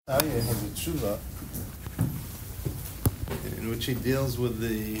Aryeh has a tshuva in which he deals with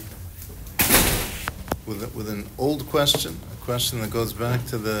an old question, a question that goes back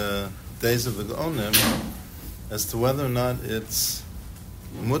to the days of the Gaonim, as to whether or not it's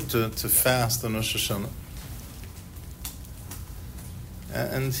mutter to fast on Rosh Hashanah.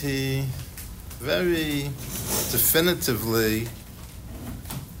 And he very definitively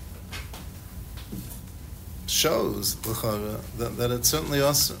shows that it's certainly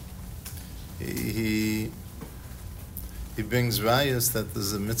awesome. He brings rayas that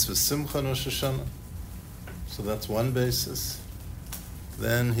there's a mitzvah simcha on Rosh Hashanah, so that's one basis.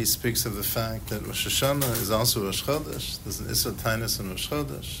 Then he speaks of the fact that Rosh Hashanah is also Rosh Chodesh. There's an Isra Tainus on Rosh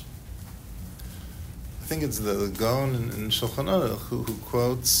Chodesh. I think it's the Gaon in Shulchan Aruch who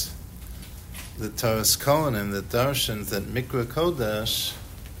quotes the Taras Kohanim, the Darshans, that Mikra Kodesh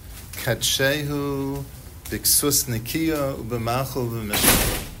Katshehu Biksus Nikiya Ubemachul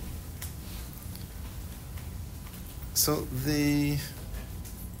V'Mishpah. So the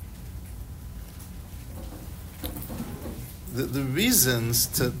reasons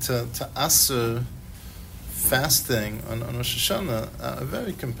to asur fasting on Rosh Hashanah are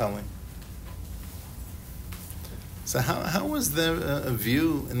very compelling. So how was there a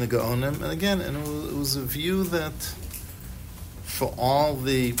view in the Gaonim? And again, it was a view that, for all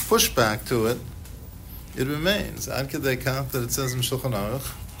the pushback to it, it remains. Ad kedei kach that it says in Shulchan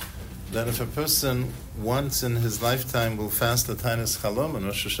Aruch that if a person once in his lifetime will fast the Tainus Chalom on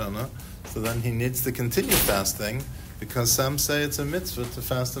Rosh Hashanah, so then he needs to continue fasting, because some say it's a mitzvah to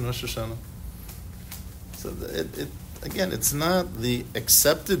fast on Rosh Hashanah. So again, it's not the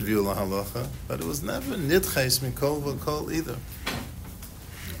accepted view of halacha, but it was never nidches mikol v'kol either.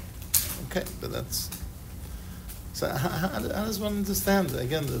 Okay, but that's... So how does one understand?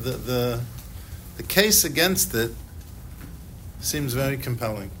 Again, the case against it seems very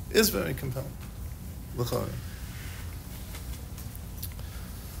compelling. Is very compelling. L'chorah.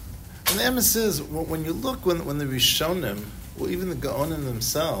 And the emes is, when you look, when the Rishonim, or even the Gaonim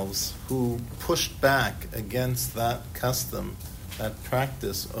themselves, who pushed back against that custom, that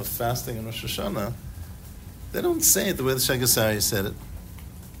practice of fasting in Rosh Hashanah, they don't say it the way the Shagasari said it.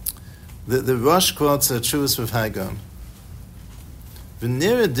 The Rosh quotes a Chuvas Rav Hai Gaon.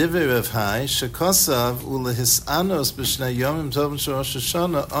 V'nira divrei Rav Hai shekosav ulehisanos b'shnei yomim tovim shel Rosh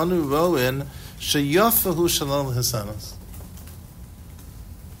Hashanah anu roin sheyofahu shalom lehisanos.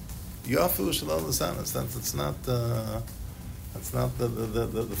 Yofahu shalom lehisanos. That's not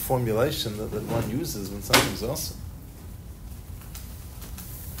the formulation that one uses when something's awesome.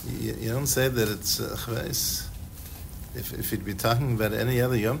 You don't say that it's chveis. If he'd be talking about any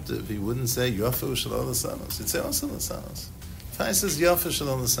other Yom Tov, he wouldn't say Yofahu shalom lehisanos. He'd say also lehisanos. He says Yofahu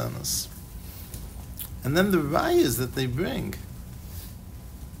shalom lehisanos. And then the rayas that they bring.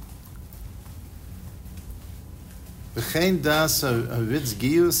 V'chein das haritz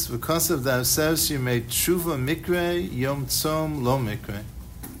gius v'kosav da'aseres yimei tshuva mikre yom tzom lo mikre.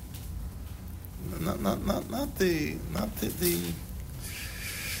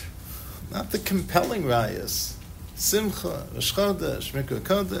 Not the compelling rayas. Simcha, Rosh Chodesh, Mikra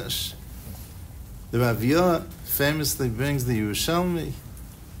Kodesh. The Rav Yah famously brings the Yerushalmi.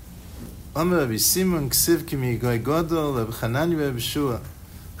 Omer Rabbi Simon ksiv ki mi goy godol Rabbi Chanani Rabbi Shua.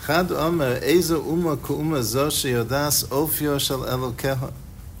 Chad Omer Eizo Uma Ku'uma Zo Sheyodas Ofyo Shel Elokeha.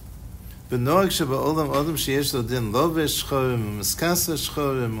 B'noag Sheba'olam Odom Sheyesh Lo Din Lovesh Shchorim U'Miskasa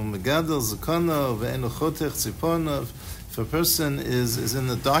Shchorim U'Megadol Zakono Ve'enu Chotech Tziponov. If a person is in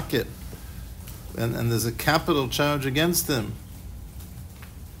the docket and there's a capital charge against him,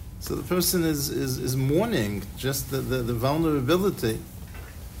 so the person is mourning just the vulnerability.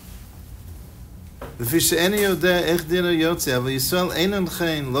 We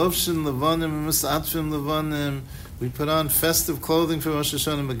put on festive clothing for Rosh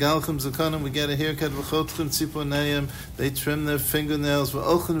Hashanah. We get a haircut. They trim their fingernails.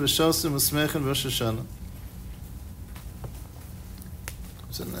 Rosh Hashanah.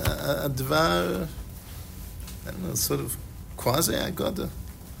 It's a dvar, I don't know, sort of quasi-agoda.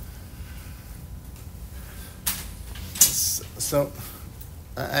 So,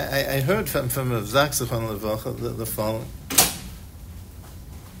 I heard from Rav Zak Zichron Levacha the following.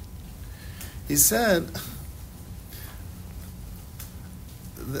 He said,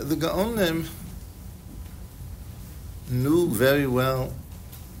 the Gaonim knew very well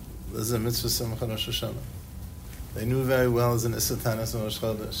there's a mitzvah simcha Rosh Hashanah. They knew very well there's an Isra Tainus on Rosh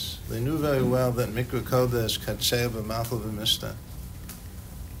Chodesh. They knew very well that Mikra Kodesh Katshev V'Machal V'Mishta.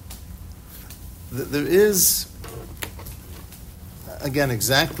 There is, again,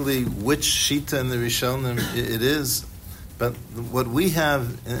 exactly which Shita in the Rishonim it is, But what we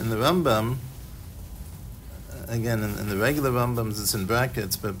have in the Rambam, again, in the regular Rambams, it's in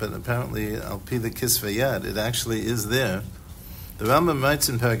brackets, but apparently, al pi the kisvei yad, it actually is there. The Rambam writes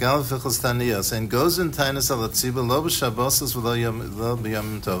in Paragal Fichos Taniyah, saying, "Goes in tainus al tzibur lo b'shabbos v'lo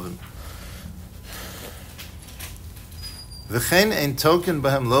b'yomim tovim. V'chein ein token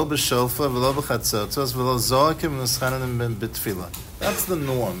b'hem lo b'shofar v'lo b'chatzotos v'lo zoakim v'nischanim b'tfilah." That's the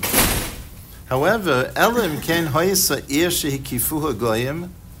norm. However, elim ken hoyisa ir shehikifuha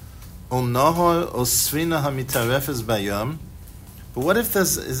goyim ol nohor ol svina hamitarefes bayom. But what if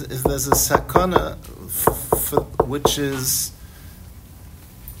there's a sakana which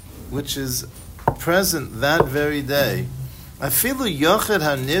is present that very day? Afilu yochid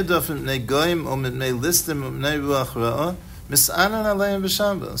hanirdof mipnei goyim o mipnei listim o mipnei ruach ra'ah mis'anan aleim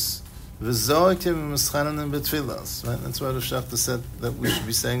b'Shabbos. V'zoakim v'mischanan b'tfilas. Right? That's why the Shachta said that we should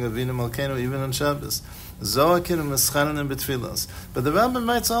be saying Avinu Malkeinu even on Shabbos. Zoakim v'mischanan b'tfilas. But the Rambam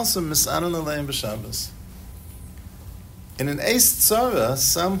writes also mis'anan aleim b'Shabbos. In an Eis Tzara,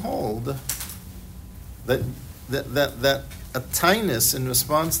 some hold that a tinus in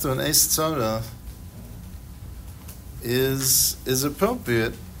response to an Eis Tzara is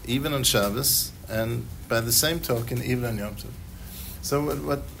appropriate even on Shabbos, and by the same token even on Yom Tov. So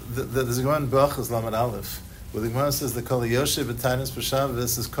there's a Gemara in Brachos Lamed Aleph, where the Gemara says the Kol Yoshev B'Tainus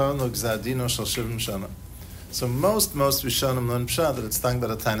B'Shabbos is Kol Lo Gzadino Shel Shivim Shana. So most Rishonim learn Pshat that it's talking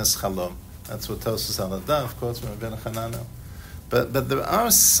about a Tainus Chalom. That's what Tosfos al Adaf quotes from Rabbeinu Hananel. But there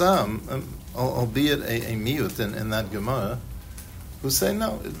are some, albeit a miut in that Gemara, who say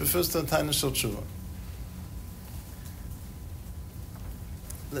no, it refers to a Tainus Shel Tshuva.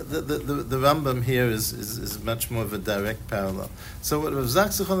 The Rambam here is much more of a direct parallel. So what Rav Zak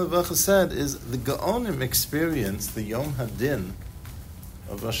Zichron Levacha said is the Gaonim experience the Yom Hadin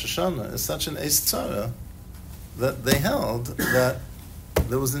of Rosh Hashanah is such an Eis Tzara that they held that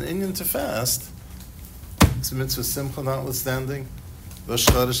there was an inyan to fast. It's a mitzvah Simcha notwithstanding, Rosh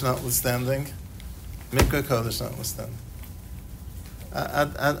Chodesh notwithstanding, Mikra Kodesh notwithstanding.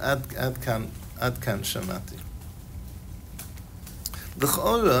 Ad kan shamati. The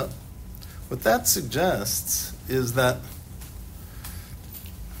Chora, what that suggests is that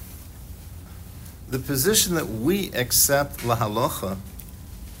the position that we accept lahalocha,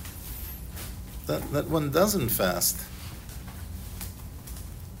 that one doesn't fast,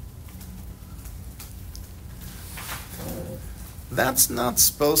 that's not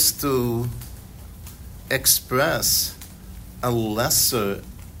supposed to express a lesser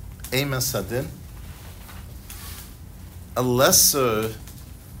eimas hadin, a lesser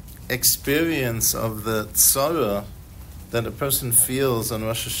experience of the tzara that a person feels on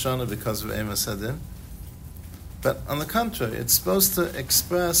Rosh Hashanah because of eimas hadin. But on the contrary, it's supposed to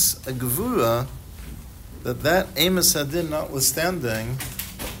express a gevura that eimas hadin notwithstanding,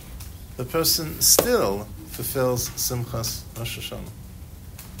 the person still fulfills Simchas Rosh Hashanah.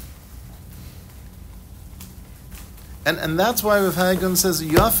 And that's why Rav Hagon says,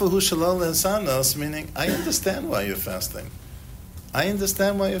 Yafahu shalol lehasanos, meaning, I understand why you're fasting. I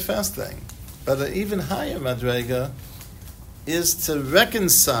understand why you're fasting. But an even higher madrega is to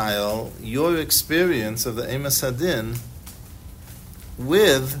reconcile your experience of the eimas hadin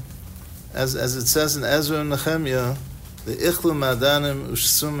with, as it says in Ezra and Nehemiah, the ichlu madanim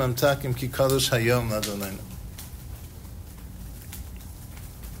ushsum amtakim ki kadosh hayom ladonayna.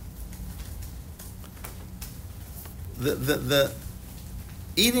 The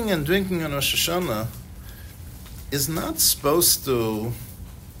eating and drinking on Rosh Hashanah is not supposed to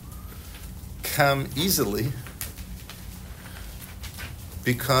come easily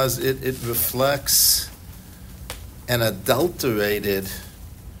because it reflects an adulterated,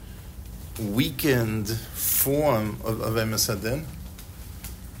 weakened form of eimas hadin.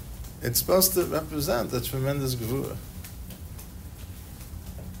 It's supposed to represent a tremendous gevura.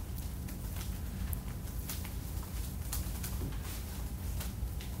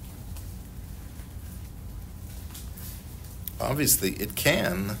 Obviously, it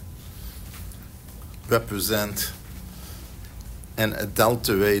can represent an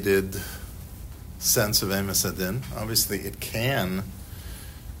adulterated sense of eimas hadin. Obviously, it can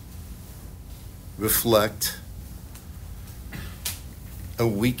reflect a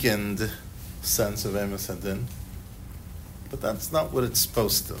weakened sense of eimas hadin, but that's not what it's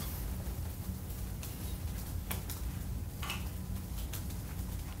supposed to.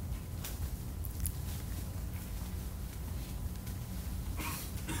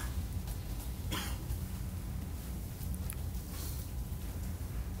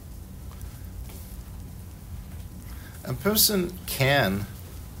 A person can,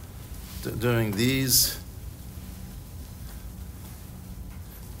 during these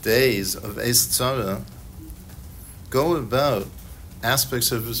days of Eis Tzara go about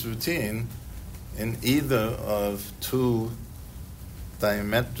aspects of his routine in either of two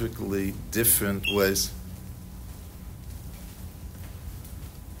diametrically different ways.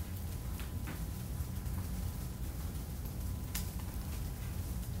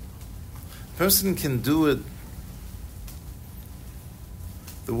 A person can do it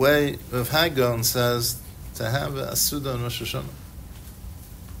the way Rav Hagon says to have a Suda on Rosh Hashanah.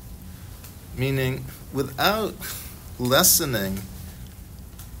 Meaning, without lessening,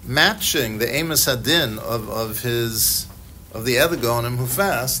 matching the eimas hadin of the other Gonim who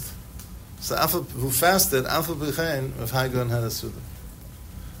fast, so who fasted, Alpha B'chein, Rav Hagon had a Suda.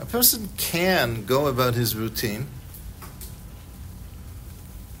 A person can go about his routine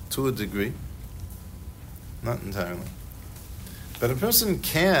to a degree, not entirely. But a person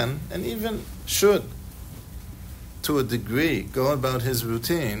can, and even should, to a degree, go about his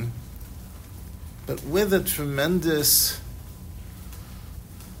routine, but with a tremendous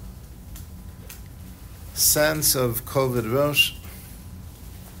sense of Koved Rosh,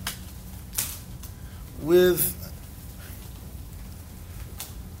 with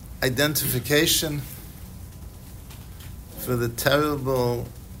identification for the terrible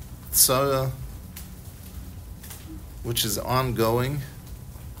tzara which is ongoing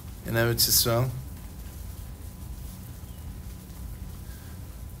in Eretz Yisrael.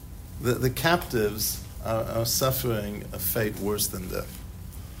 The captives are suffering a fate worse than death.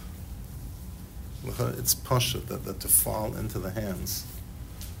 It's pashut that to fall into the hands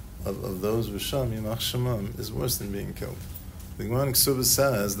of those Risham, Yimach Shemam, is worse than being killed. The Gemara in Ksubah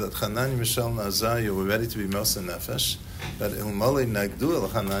says that Hanani, Mishael, and Azariah were ready to be Mosa Nefesh, but Ilmoli Nagdu El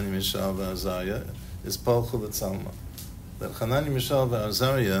Hanani, Mishael, and Azariah is Polchu L'Tzalma. That Hanani, Mishael, and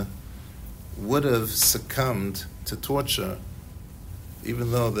Azariah would have succumbed to torture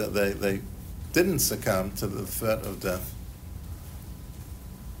even though they didn't succumb to the threat of death.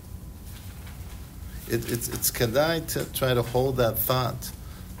 It's kedai to try to hold that thought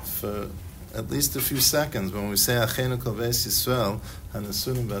for at least a few seconds when we say Achenu Koves Yisrael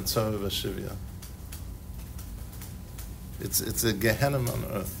Hanasunim B'Atzara V'Shivya. It's a Gehenna on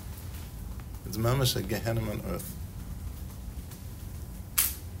earth. It's mamash a Gehenna on earth.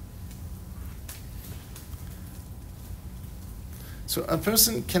 So a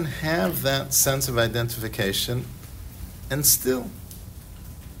person can have that sense of identification and still,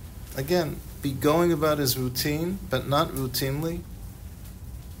 again, be going about his routine, but not routinely.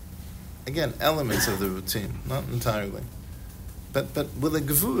 Again, elements of the routine, not entirely. But with a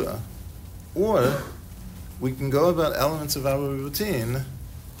gevura. Or we can go about elements of our routine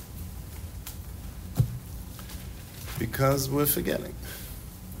because we're forgetting.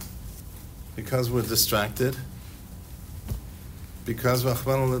 Because we're distracted. Because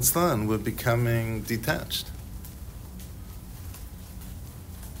we're becoming detached.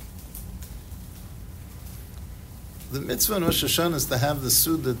 The mitzvah in Rosh Hashanah is to have the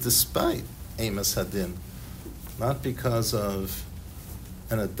Suda despite eimas hadin, not because of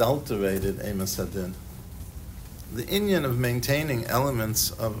an adulterated eimas hadin. The inyan of maintaining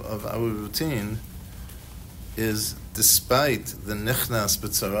elements of our routine is despite the nichnas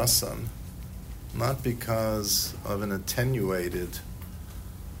b'tzarasan, not because of an attenuated,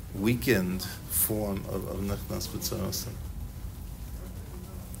 weakened form of nichnas b'tzarasan.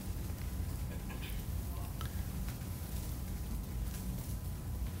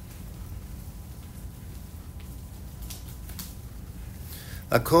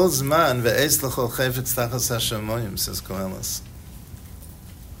 Akol zman ve'eis l'chol chayfetz tachas hashamoyim, says Koheles.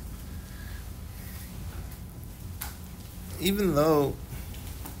 Even though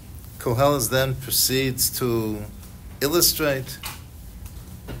Koheles then proceeds to illustrate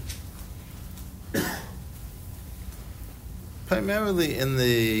primarily in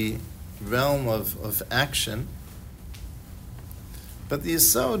the realm of action, but the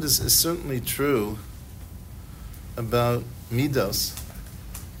yesod is certainly true about midos,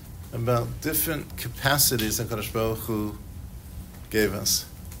 about different capacities that HaKadosh Baruch Hu gave us.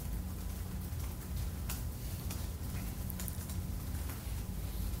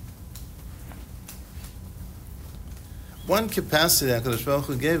 One capacity that HaKadosh Baruch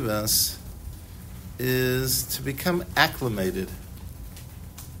Hu gave us is to become acclimated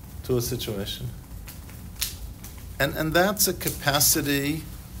to a situation. And that's a capacity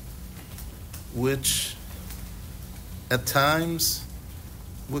which at times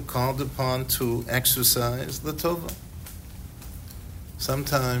we're called upon to exercise the tova.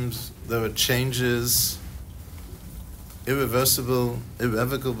 Sometimes there are changes,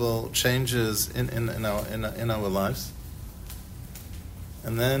 irrevocable changes in our lives.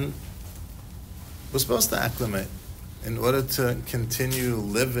 And then we're supposed to acclimate in order to continue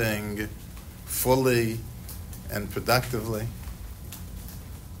living fully and productively.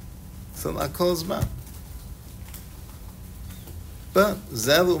 So lakol zman. But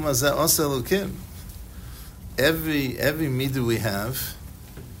zelu mazeh oseh elukim. Every midah we have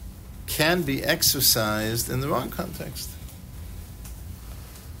can be exercised in the wrong context.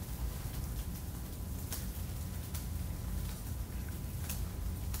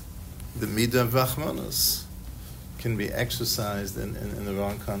 The midah of rachmanos can be exercised in the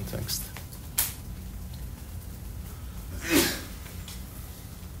wrong context.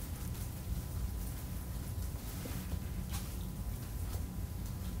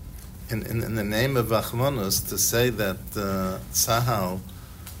 In the name of rachmanos, to say that tzahal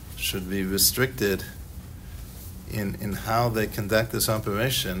should be restricted in how they conduct this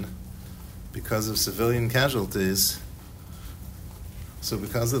operation because of civilian casualties. So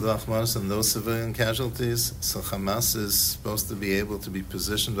because of the rachmanos and those civilian casualties, so Hamas is supposed to be able to be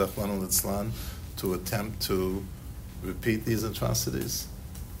positioned, Rachmana litzlan, to attempt to repeat these atrocities.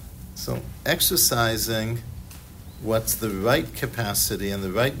 So exercising what's the right capacity and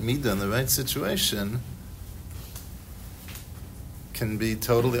the right midah and the right situation can be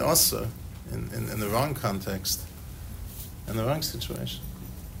totally also in the wrong context and the wrong situation.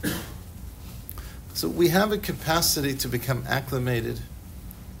 So we have a capacity to become acclimated,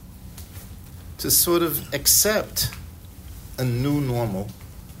 to sort of accept a new normal.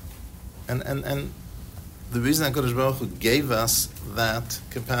 And the reason HaKadosh Baruch Hu gave us that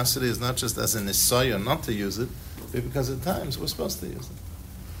capacity is not just as an isayah not to use it, but because at times we're supposed to use it.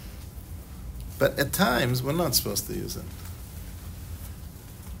 But at times we're not supposed to use it.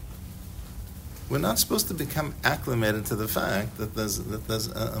 We're not supposed to become acclimated to the fact that there's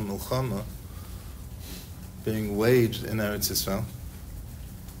a milchama being waged in Eretz Yisrael.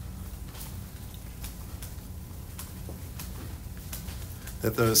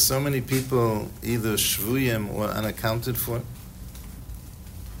 That there are so many people either shvuyim or unaccounted for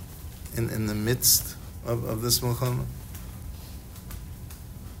in the midst of this milchama.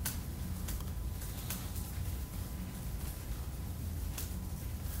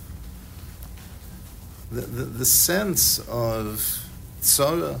 The sense of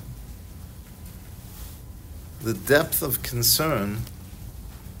tzara, the depth of concern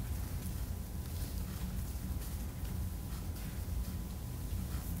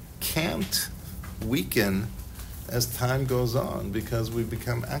can't weaken as time goes on because we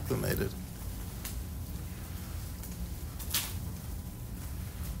become acclimated.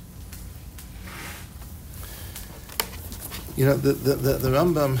 You know, the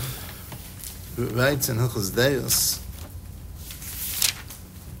Rambam writes in Hilchos Deos,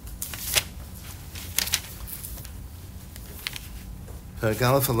 Perek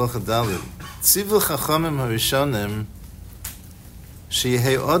Aleph Halacha Daled, Tzivu Chachamim Harishonim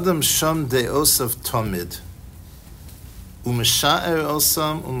Sheyehei Odom Shom Deosav Tomid Umesha'er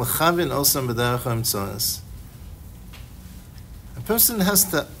Osam Umechavin Osam B'derech HaMtzoas. A person has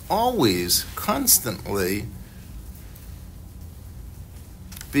to always, constantly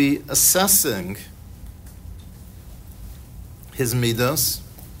be assessing his midos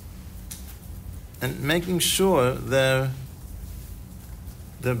and making sure they're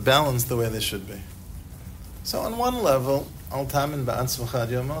balanced the way they should be. So on one level, al tamin ba'atzmachad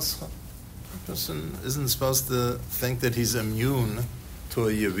yomoscha, a person isn't supposed to think that he's immune to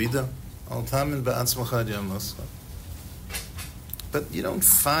a yerida. Al tamin ba'atzmachad yomoscha. But you don't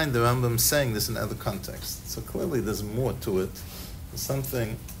find the Rambam saying this in other contexts. So clearly there's more to it. There's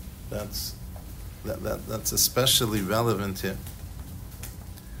something that's especially relevant here.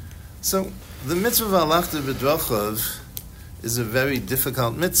 So the mitzvah of Alachta B'Drachav is a very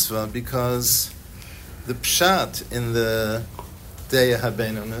difficult mitzvah because the pshat in the Deya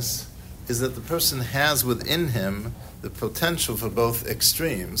Habenunis is that the person has within him the potential for both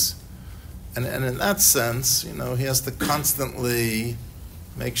extremes. And in that sense, you know, he has to constantly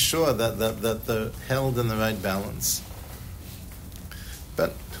make sure that they're held in the right balance.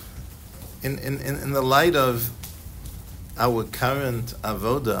 But in the light of our current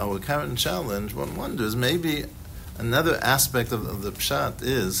avoda, our current challenge, one wonders, maybe another aspect of the pshat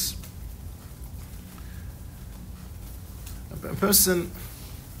is a person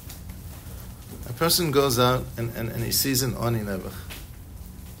goes out and he sees an oni nebuch.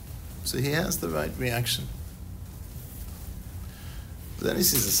 So he has the right reaction. But then he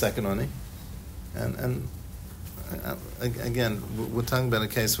sees a second oni, and again, we're talking about a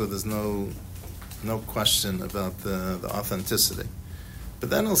case where there's no question about the authenticity. But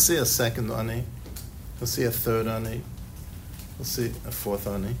then he'll see a second ani, he'll see a third ani, we'll see a fourth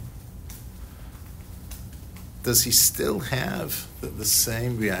ani. Does he still have the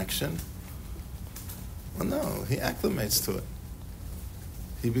same reaction? Well, no, he acclimates to it.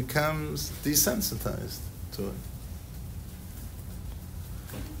 He becomes desensitized to it.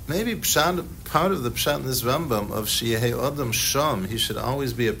 Maybe part of the pshat in this Rambam of Sheyeh Odom Sham, he should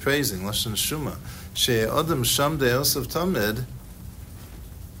always be appraising, Lashon Shuma, Sheyeh Odom Sham De'os of Tamid,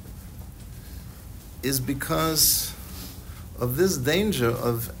 is because of this danger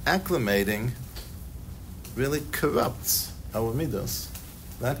of acclimating really corrupts our midos.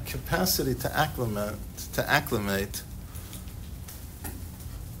 That capacity to acclimate,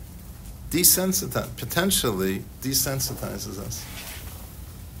 potentially desensitizes us.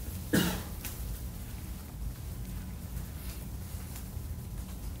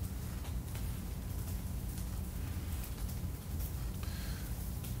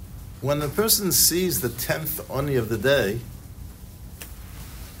 When a person sees the 10th oni of the day,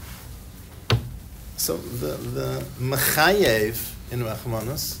 so the mechayev in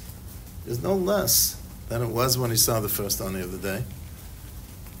Rachmanos is no less than it was when he saw the first oni of the day.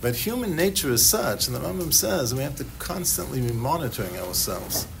 But human nature is such, and the Rambam says, we have to constantly be monitoring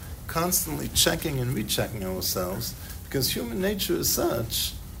ourselves, constantly checking and rechecking ourselves, because human nature is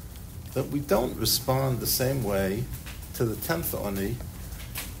such that we don't respond the same way to the 10th oni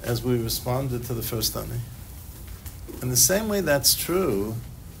as we responded to the first ani. In the same way that's true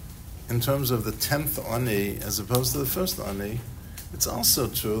in terms of the 10th ani as opposed to the first ani, it's also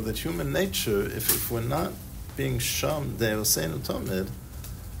true that human nature, if we're not being sham de'oseinu tomid,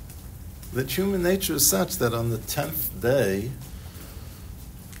 that human nature is such that on the 10th day,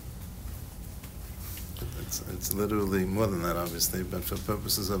 it's literally more than that obviously, but for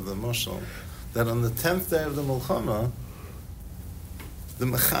purposes of the moshel, that on the 10th day of the Mulchama, the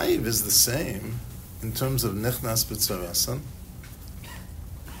mechayiv is the same in terms of nichnas b'tzarasan,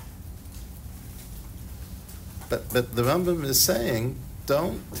 but the Rambam is saying,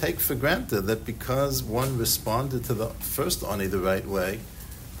 don't take for granted that because one responded to the first ani the right way,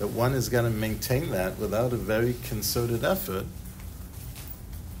 that one is going to maintain that without a very concerted effort,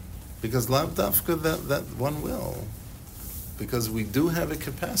 because lav dafka that one will, because we do have a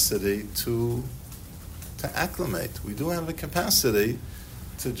capacity to acclimate. We do have a capacity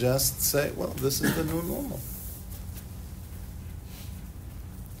to just say, well, this is the new normal.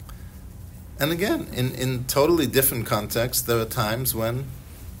 And again, in totally different contexts, there are times when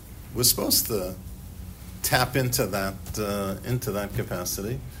we're supposed to tap into that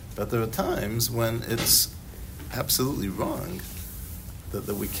capacity, but there are times when it's absolutely wrong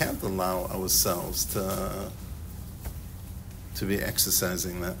that we can't allow ourselves to be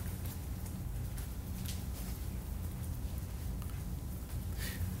exercising that.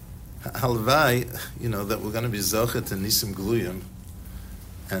 Halvai, that we're going to be zocher to nisim gluyim,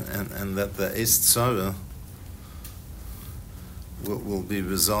 and that the Eis Tzara will be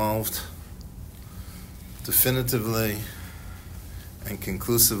resolved definitively and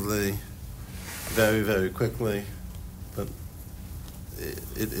conclusively, very, very quickly, but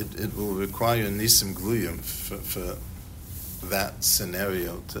it will require nisim gluyim for that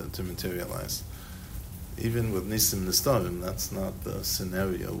scenario to materialize. Even with nisim nistarim, that's not the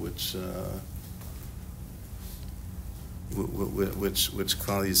scenario which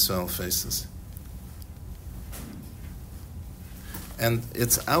Klal Yisrael faces. And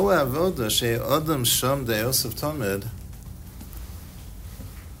it's our avoda she'odam sham de'osav tamid,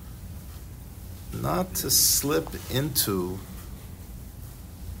 not to slip into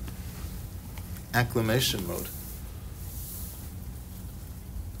acclimation mode.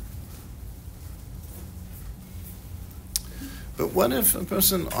 But what if a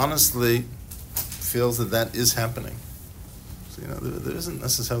person honestly feels that is happening? So, there isn't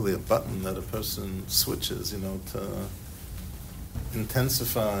necessarily a button that a person switches, to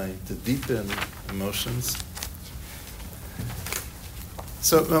intensify, to deepen emotions.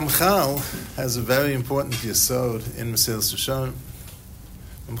 So Ramchal has a very important yesod in Mesilas Yesharim.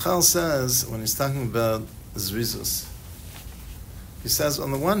 Ramchal says, when he's talking about zrizus, he says,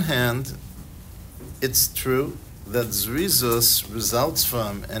 on the one hand, it's true that zrizus results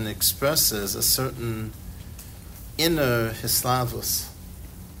from and expresses a certain inner hislavus,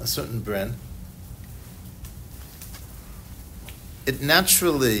 a certain bren. It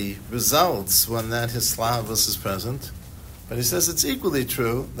naturally results when that hislavus is present, but he says it's equally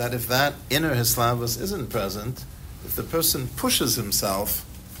true that if that inner hislavus isn't present, if the person pushes himself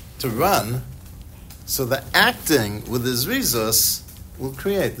to run, so the acting with his zrizus will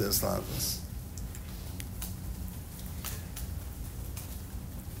create the hislavus.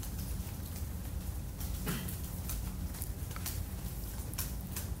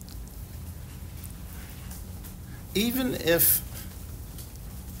 even if,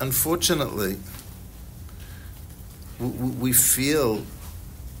 unfortunately, we feel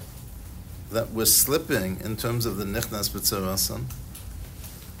that we're slipping in terms of the nichnas b'tzarasan,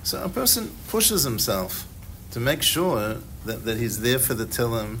 so a person pushes himself to make sure that he's there for the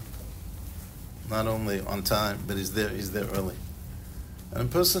tilim, not only on time, but he's there early. And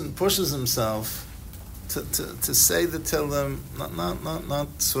a person pushes himself to say the tilim,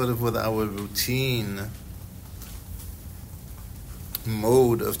 not sort of with our routine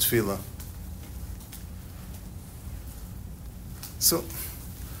mode of tefillah. So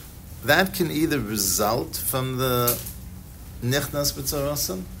that can either result from the nichnas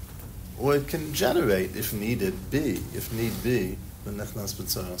b'tzarasan, or it can generate, if need be, the nichnas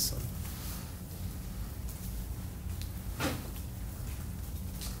b'tzarasan.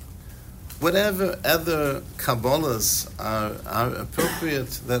 Whatever other kabbalas are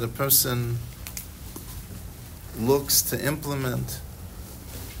appropriate that a person looks to implement,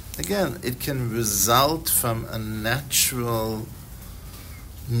 again, it can result from a natural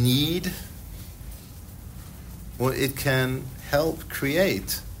need, or it can help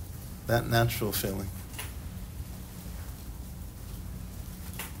create that natural feeling.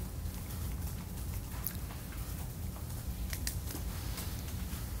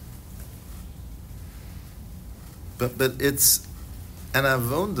 But it's an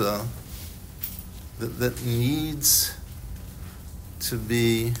avoda that needs to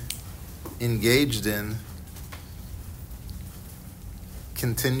be engaged in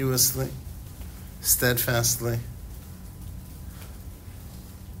continuously, steadfastly.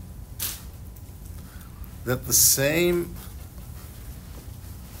 That the same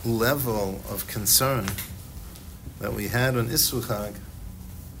level of concern that we had on Isru Chag,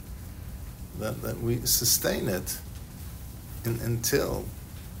 that we sustain it until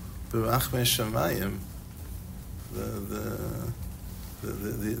B'rachmei Shamayim the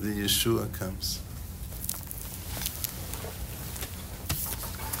Yeshua comes.